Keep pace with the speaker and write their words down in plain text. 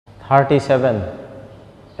37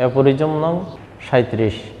 Aphorism নং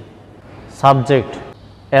 37 Subject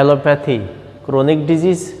Allopathy Chronic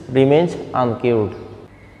disease remains uncured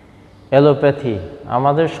Allopathy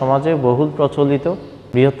আমাদের সমাজে বহুল প্রচলিত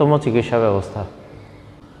বৃহত্তম চিকিৎসা ব্যবস্থা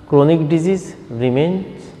Chronic disease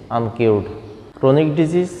remains uncured Chronic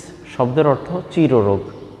disease শব্দের অর্থ চিররোগ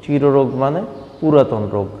চিররোগ মানে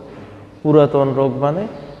পুরাতন রোগ মানে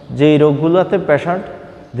যেই রোগগুলোতে পেশেন্ট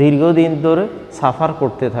দীর্ঘদিন ধরে সাফার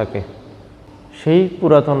করতে থাকে সেই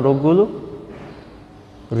পুরাতন রোগগুলো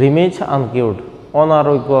রিমেইনস আনকিউরড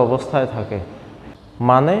অনারোগ্য অবস্থায় থাকে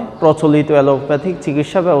মানে প্রচলিত অ্যালোপ্যাথিক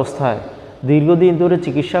চিকিৎসা ব্যবস্থায় দীর্ঘদিন ধরে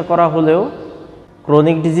চিকিৎসা করা হলেও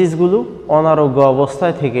ক্রনিক ডিজিজগুলো অনারোগ্য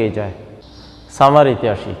অবস্থায় থেকেই যায় সামারিতে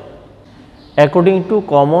আসি according to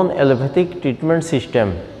common allopathic treatment system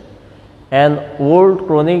an old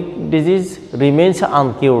chronic disease remains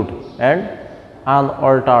uncured and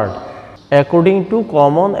unaltered according to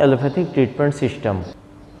common allopathic treatment system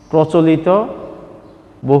প্রচলিত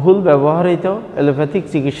বহুল ব্যবহৃত অ্যালোপ্যাথিক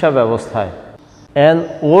চিকিৎসা ব্যবস্থায় an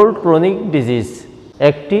old chronic disease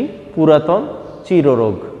একটি পুরাতন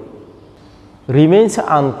চিররোগ remains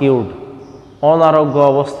uncured অনারোগ্য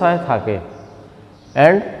অবস্থায় থাকে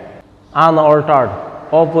and unaltered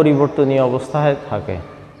অপরিবর্তনীয় অবস্থায় থাকে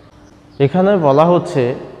এখানে বলা হচ্ছে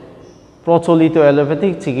প্রচলিত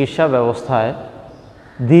অ্যালোপ্যাথিক চিকিৎসা ব্যবস্থায়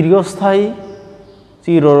দীর্ঘস্থায়ী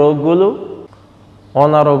চিররোগগুলো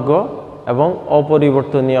অনারোগ্য এবং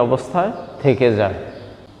অপরিবর্তনীয় অবস্থায় থেকে যায়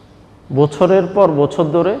বছরের পর বছর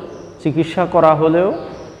ধরে চিকিৎসা করা হলেও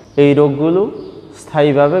এই রোগগুলো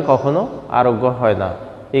স্থায়ীভাবে কখনো আরোগ্য হয় না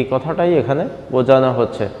এই কথাটাই এখানে বোঝানো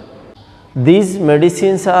হচ্ছে These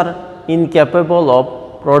medicines are incapable of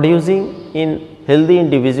producing in healthy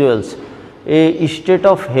individuals a state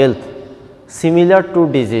of health similar to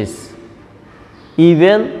disease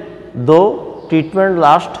even though treatment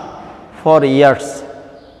lasts for years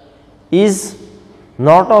is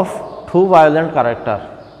not of too violent character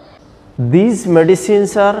these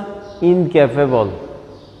medicines are incapable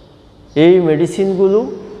এই মেডিসিনগুলো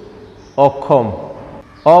অক্ষম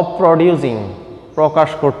of producing প্রকাশ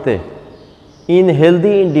করতে in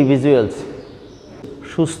healthy individuals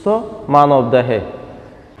সুস্থ মানবদেহে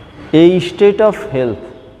এই state of health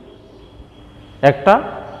একটা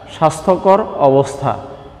স্বাস্থ্যকর অবস্থা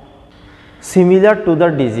সিমিলার টু দ্য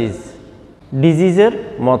ডিজিজের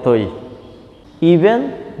মতোই ইভেন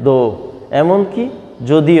দো এমনকি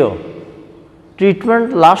যদিও ট্রিটমেন্ট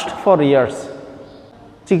লাস্ট ফর ইয়ার্স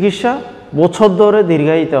চিকিৎসা বছর ধরে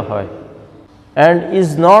দীর্ঘায়িত হয় and is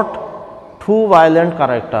not to violent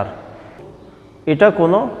character এটা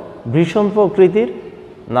কোনো ভীষণ প্রকৃতির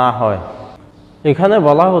না হয় এখানে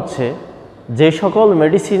বলা হচ্ছে যে সকল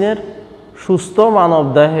মেডিসিনের সুস্থ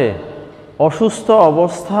মানবদেহে অসুস্থ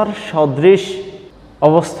অবস্থার সদৃশ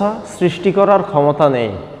অবস্থা সৃষ্টি করার ক্ষমতা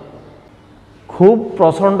নেই খুব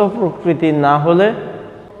প্রচণ্ড প্রকৃতির না হলে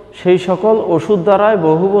সেই সকল ওষুধ দ্বারাই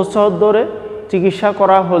বহু বছর ধরে চিকিৎসা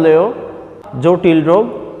করা হলেও জটিল রোগ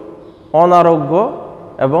অনারোগ্য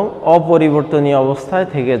এবং অপরিবর্তনীয় অবস্থায়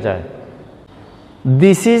থেকে যায়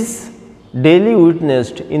This is daily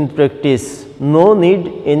witnessed in practice, no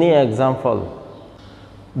need any example.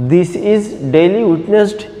 This is daily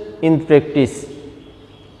witnessed in practice.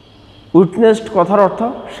 Witnessed কথার অর্থ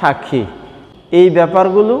সাক্ষী এই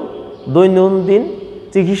ব্যাপারগুলো দৈনন্দিন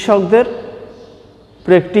চিকিৎসকদের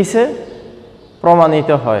প্র্যাকটিসে প্রমাণিত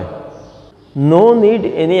হয় No need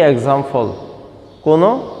any example. কোনো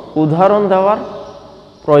উদাহরণ দেওয়ার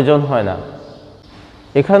প্রয়োজন হয় না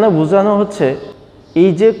এখানে বোঝানো হচ্ছে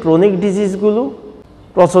এই যে ক্রনিক ডিজিজগুলো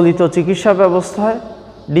প্রচলিত চিকিৎসা ব্যবস্থায়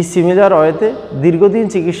ডিসিমিলার ওয়েতে দীর্ঘদিন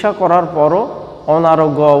চিকিৎসা করার পরও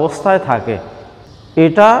অনারোগ্য অবস্থায় থাকে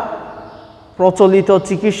এটা প্রচলিত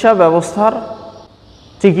চিকিৎসা ব্যবস্থার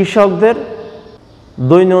চিকিৎসকদের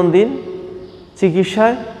দৈনন্দিন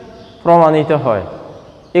চিকিৎসায় প্রমাণিত হয়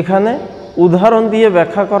এখানে উদাহরণ দিয়ে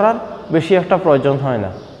ব্যাখ্যা করার বেশি একটা প্রয়োজন হয়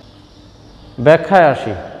না ব্যাখ্যায়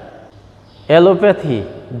আসি অ্যালোপ্যাথি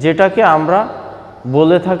যেটাকে আমরা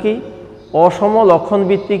বলে থাকি অসম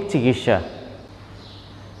লক্ষণভিত্তিক চিকিৎসা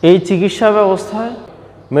এই চিকিৎসা ব্যবস্থায়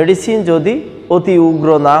মেডিসিন যদি অতি উগ্র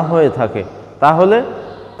না হয়ে থাকে তাহলে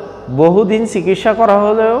বহুদিন চিকিৎসা করা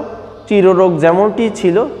হলেও চিররোগ যেমনটি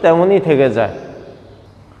ছিল তেমনই থেকে যায়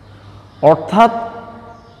অর্থাৎ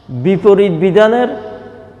বিপরীত বিধানের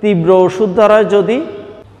তীব্র ওষুধ দ্বারা যদি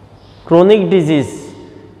ক্রনিক ডিজিজ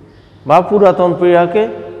বা পুরাতন পীড়াকে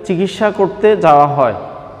চিকিৎসা করতে যাওয়া হয়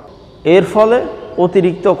এর ফলে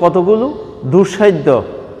অতিরিক্ত কতগুলো দুঃসাধ্য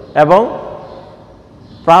এবং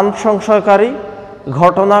প্রাণ সংশয়কারী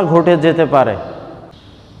ঘটনা ঘটে যেতে পারে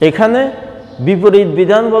এখানে বিপরীত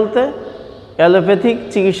বিধান বলতে অ্যালোপ্যাথিক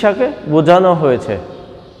চিকিৎসাকে বোঝানো হয়েছে।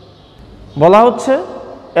 বলা হচ্ছে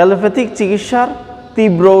অ্যালোপ্যাথিক চিকিৎসার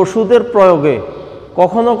তীব্র ওষুধের প্রয়োগে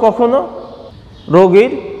কখনো কখনো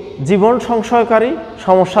রোগীর জীবন সংশয়কারী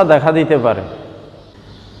সমস্যা দেখা দিতে পারে।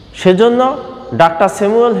 সেজন্য ডাক্তার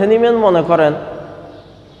স্যামুয়েল হ্যানিম্যান মনে করেন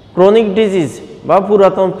ক্রনিক ডিজিজ বা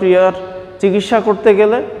পুরাতন প্রিয়ার চিকিৎসা করতে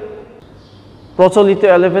গেলে প্রচলিত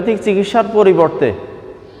অ্যালোপ্যাথিক চিকিৎসার পরিবর্তে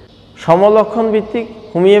সমলক্ষণ ভিত্তিক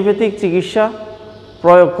হোমিওপ্যাথিক চিকিৎসা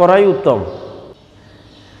প্রয়োগ করাই উত্তম।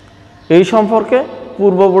 এই সম্পর্কে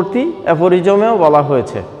পূর্ববর্তী অ্যাফোরিজমেও বলা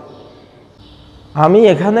হয়েছে। আমি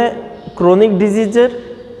এখানে ক্রনিক ডিজিজের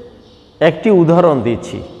একটি উদাহরণ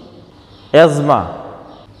দিচ্ছি, অ্যাজমা,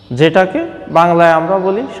 যেটাকে বাংলায় আমরা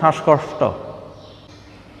বলি শ্বাসকষ্ট।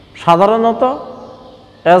 সাধারণত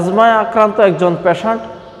অ্যাজমায় আক্রান্ত একজন পেশেন্ট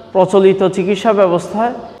প্রচলিত চিকিৎসা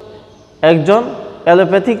ব্যবস্থায় একজন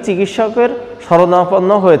অ্যালোপ্যাথিক চিকিৎসকের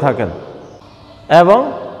শরণাপন্ন হয়ে থাকেন এবং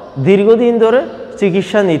দীর্ঘদিন ধরে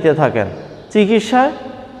চিকিৎসা নিতে থাকেন। চিকিৎসায়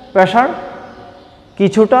পেশেন্ট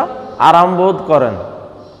কিছুটা আরাম বোধ করেন,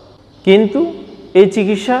 কিন্তু এই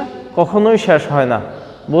চিকিৎসা কখনোই শেষ হয় না।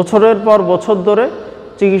 বছরের পর বছর ধরে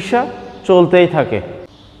চিকিৎসা চলতেই থাকে।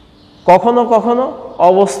 কখনো কখনো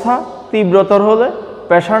অবস্থা তীব্রতর হলে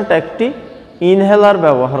পেশেন্ট একটি ইনহেলার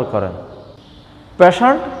ব্যবহার করেন।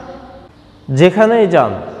 পেশেন্ট যেখানেই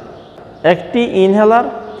যান একটি ইনহেলার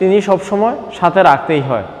তিনি সবসময় সাথে রাখতেই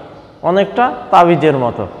হয়, অনেকটা তাবিজের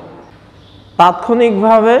মতো।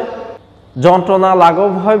 তাৎক্ষণিকভাবে যন্ত্রণা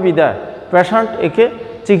লাঘব হয় বিদায় পেশেন্ট একে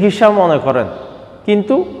চিকিৎসা মনে করেন,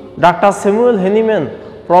 কিন্তু ডাক্তার স্যামুয়েল হ্যানিম্যান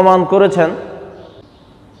প্রমাণ করেছেন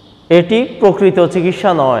এটি প্রকৃত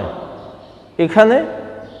চিকিৎসা নয়। এখানে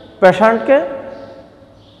পেশেন্টকে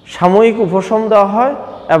সাময়িক উপশম দেওয়া হয়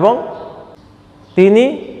এবং তিনি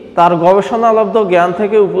তার গবেষণালব্ধ জ্ঞান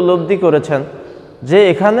থেকে উপলব্ধি করেছেন যে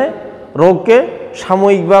এখানে রোগকে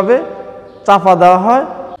সাময়িকভাবে চাপা দেওয়া হয়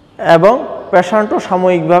এবং পেশেন্টও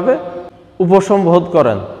সাময়িকভাবে উপশম বোধ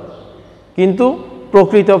করেন, কিন্তু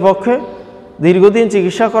প্রকৃতপক্ষে দীর্ঘদিন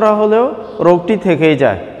চিকিৎসা করা হলেও রোগটি থেকেই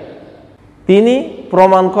যায়। তিনি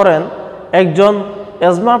প্রমাণ করেন একজন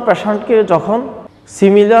অ্যাজমা পেশেন্টকে যখন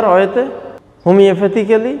সিমিলার ওয়েতে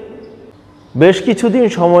হোমিওপ্যাথিক্যালি বেশ কিছুদিন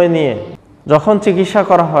সময় নিয়ে যখন চিকিৎসা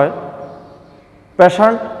করা হয়,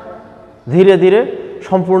 পেশেন্ট ধীরে ধীরে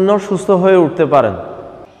সম্পূর্ণ সুস্থ হয়ে উঠতে পারেন।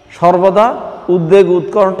 সর্বদা উদ্বেগ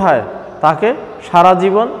উৎকণ্ঠায় তাকে সারা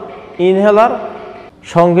জীবন ইনহেলার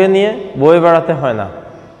সঙ্গে নিয়ে বয়ে বেড়াতে হয় না।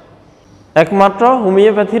 একমাত্র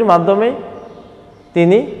হোমিওপ্যাথির মাধ্যমেই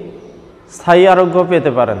তিনি স্থায়ী আরোগ্য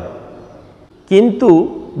পেতে পারেন। কিন্তু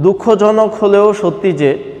দুঃখজনক হলেও সত্যি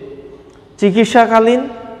যে চিকিৎসাকালীন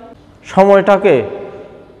সময়টাকে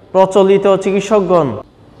প্রচলিত চিকিৎসকগণ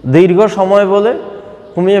দীর্ঘ সময় বলে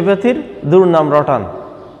হোমিওপ্যাথির দুর্নাম রটান,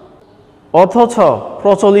 অথচ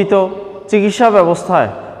প্রচলিত চিকিৎসা ব্যবস্থায়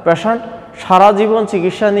পেশেন্ট সারা জীবন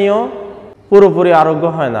চিকিৎসা নিয়েও পুরোপুরি আরোগ্য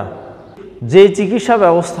হয় না। যে চিকিৎসা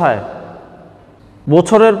ব্যবস্থায়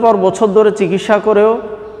বছরের পর বছর ধরে চিকিৎসা করেও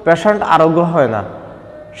পেশেন্ট আরোগ্য হয় না,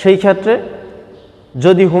 সেই ক্ষেত্রে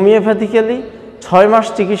যদি হোমিওপ্যাথিক্যালি 6 মাস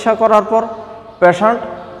চিকিৎসা করার পর পেশেন্ট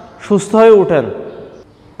সুস্থ হয়ে ওঠেন,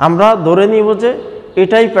 আমরা ধরে নিব যে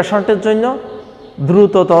এটাই পেশেন্টের জন্য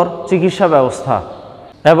দ্রুততর চিকিৎসা ব্যবস্থা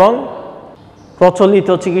এবং প্রচলিত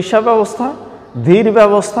চিকিৎসা ব্যবস্থা ধীর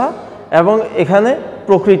ব্যবস্থা এবং এখানে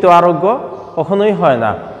প্রকৃত আরোগ্য কখনোই হয়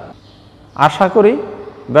না। আশা করি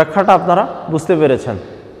ব্যাখ্যাটা আপনারা বুঝতে পেরেছেন।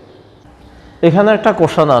 এখানে একটা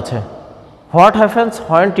কোশ্চেন আছে, what happens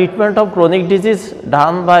when treatment of chronic disease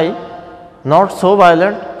done by not so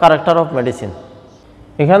violent character of medicine.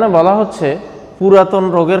 এখানে বলা হচ্ছে পুরাতন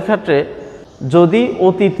রোগের ক্ষেত্রে যদি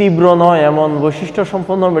অতি তীব্র নয় এমন বৈশিষ্ট্য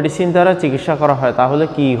সম্পন্ন মেডিসিন দ্বারা চিকিৎসা করা হয় তাহলে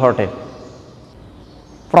কি ঘটে।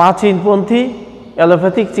 প্রাচীনপন্থী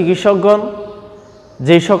অ্যালোপ্যাথিক চিকিৎসকগণ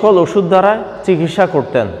যে সকল ওষুধ দ্বারা চিকিৎসা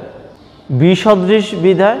করতেন, বিষদৃশ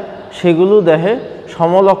বিধায় সেগুলো দেহে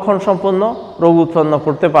সমলক্ষণ সম্পন্ন রোগ উৎপন্ন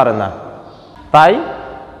করতে পারে না। তাই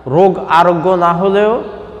রোগ আরোগ্য না হলেও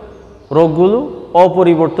রোগগুলো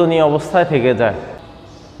অপরিবর্তনীয় অবস্থায় থেকে যায়।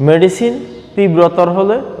 মেডিসিন তীব্রতর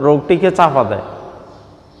হলে রোগটিকে চাপা দেয়,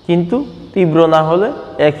 কিন্তু তীব্র না হলে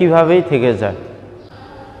একইভাবেই থেকে যায়।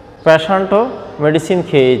 পেশেন্টও মেডিসিন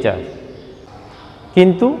খেয়েই যায়।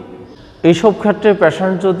 কিন্তু এইসব ক্ষেত্রে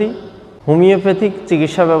পেশেন্ট যদি হোমিওপ্যাথিক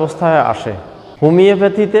চিকিৎসা ব্যবস্থায় আসে,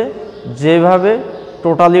 হোমিওপ্যাথিতে যেভাবে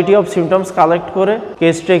টোটালিটি অফ সিমটমস কালেক্ট করে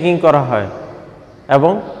কেস ট্রেকিং করা হয়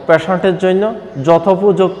এবং পেশেন্টের জন্য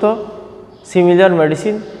যথোপযুক্ত সিমিলার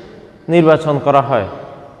মেডিসিন নির্বাচন করা হয়,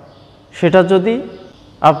 সেটা যদি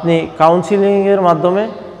আপনি কাউন্সিলিংয়ের মাধ্যমে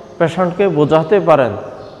পেশেন্টকে বোঝাতে পারেন,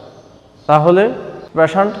 তাহলে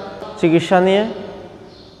পেশেন্ট চিকিৎসা নিয়ে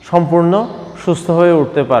সম্পূর্ণ সুস্থ হয়ে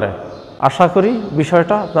উঠতে পারে। আশা করি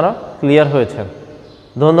বিষয়টা আপনারা ক্লিয়ার হয়েছেন।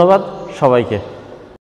 ধন্যবাদ সবাইকে।